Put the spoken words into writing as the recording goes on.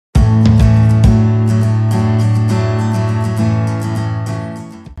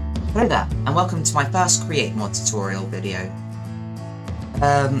and welcome to my first Create Mod tutorial video.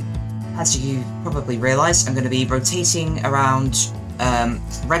 As you probably realised, I'm going to be rotating around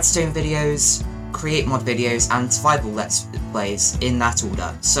Redstone videos, Create Mod videos, and Survival Let's Plays in that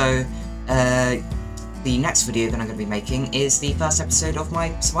order. So, the next video that I'm going to be making is the first episode of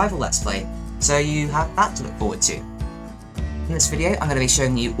my Survival Let's Play, so you have that to look forward to. In this video, I'm going to be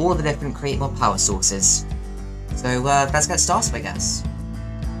showing you all the different Create Mod power sources. So let's get started, I guess.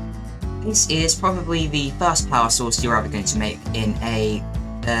 This is probably the first power source you're ever going to make in a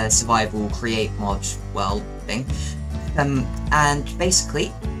survival Create Mod world thing. And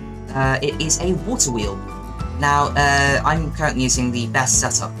basically, it is a water wheel. Now, I'm currently using the best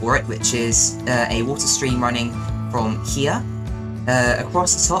setup for it, which is a water stream running from here,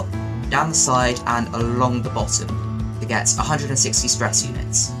 across the top, down the side, and along the bottom to get 160 stress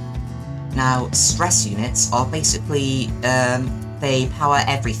units. Now, stress units are basically, they power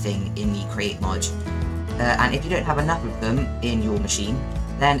everything in the Create Mod, and if you don't have enough of them in your machine,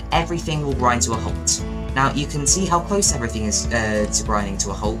 then everything will grind to a halt. Now, you can see how close everything is to grinding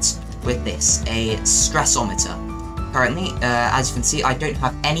to a halt with this, a stressometer. Currently, as you can see, I don't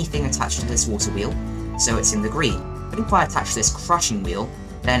have anything attached to this water wheel, so it's in the green. But if I attach this crushing wheel,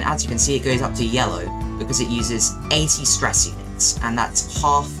 then as you can see, it goes up to yellow, because it uses 80 stress units, and that's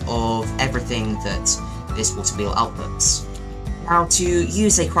half of everything that this water wheel outputs. Now, to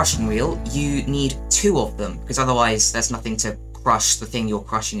use a crushing wheel, you need 2 of them, because otherwise there's nothing to crush the thing you're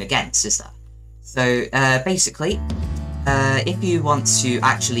crushing against, is there? So, basically, if you want to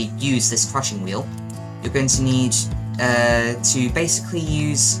actually use this crushing wheel, you're going to need to basically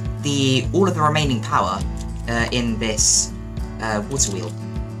use all of the remaining power in this water wheel.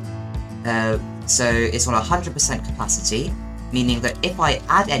 So it's on 100% capacity, meaning that if I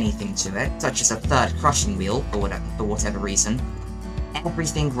add anything to it, such as a third crushing wheel, or for whatever reason,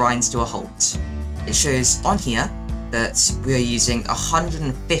 everything grinds to a halt. It shows on here that we're using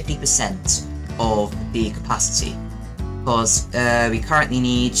 150% of the capacity, because we currently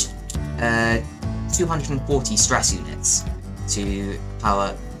need 240 stress units to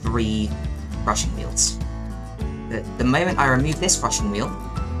power 3 crushing wheels. But the moment I remove this crushing wheel,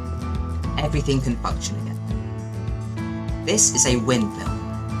 everything can function again. This is a windmill.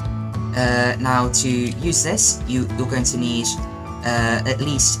 Now, to use this, you're going to need at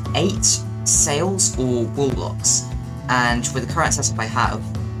least 8 sails or wool blocks, and with the current setup I have,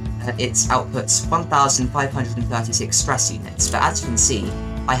 it outputs 1,536 stress units, but as you can see,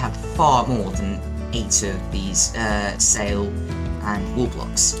 I have far more than 8 of these sail and wool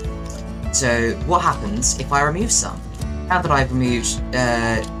blocks. So what happens if I remove some? Now that I've removed,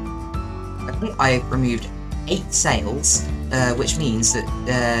 I think I've removed 8 sails, which means that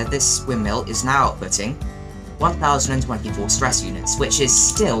this windmill is now outputting 1,024 stress units, which is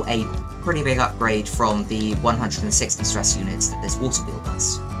still a pretty big upgrade from the 160 stress units that this water wheel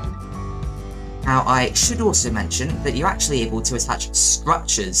does. Now, I should also mention that you're actually able to attach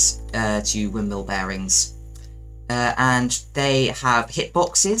structures to windmill bearings, and they have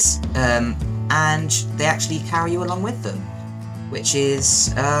hitboxes, and they actually carry you along with them, which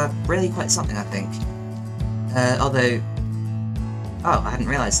is really quite something, I think. Although, oh, I hadn't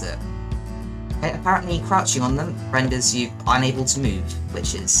realised that. Apparently, crouching on them renders you unable to move,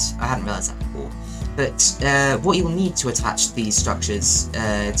 which is, I hadn't realised that before. But what you'll need to attach these structures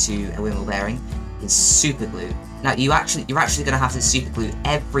to a windmill bearing is super glue. Now, you're actually going to have to super glue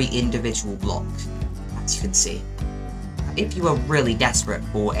every individual block, as you can see. If you were really desperate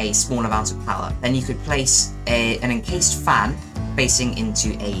for a small amount of power, then you could place an encased fan facing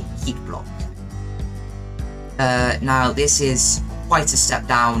into a heat block. Now, this is quite a step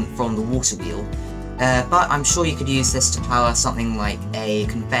down from the water wheel, but I'm sure you could use this to power something like a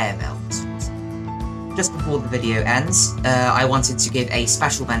conveyor belt. Just before the video ends, I wanted to give a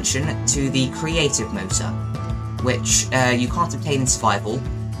special mention to the creative motor, which you can't obtain in survival,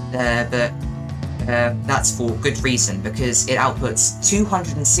 but that's for good reason, because it outputs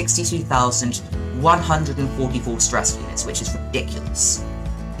 262,144 stress units, which is ridiculous.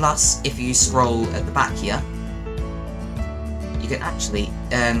 Plus, if you scroll at the back here, you can actually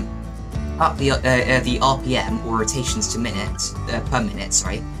up the RPM, or rotations to per minute,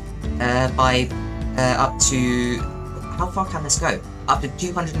 sorry, by up to, how far can this go? Up to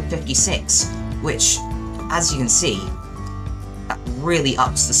 256, which, as you can see, that really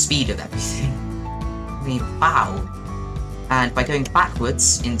ups the speed of everything. I mean, wow. And by going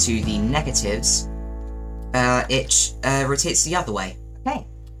backwards into the negatives, it rotates the other way. Okay.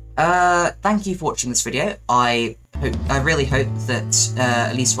 Thank you for watching this video. I really hope that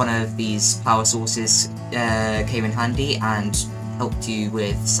at least one of these power sources came in handy and helped you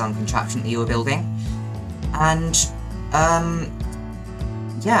with some contraption that you were building. And,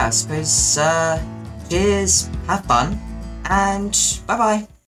 yeah, I suppose, cheers, have fun, and bye-bye.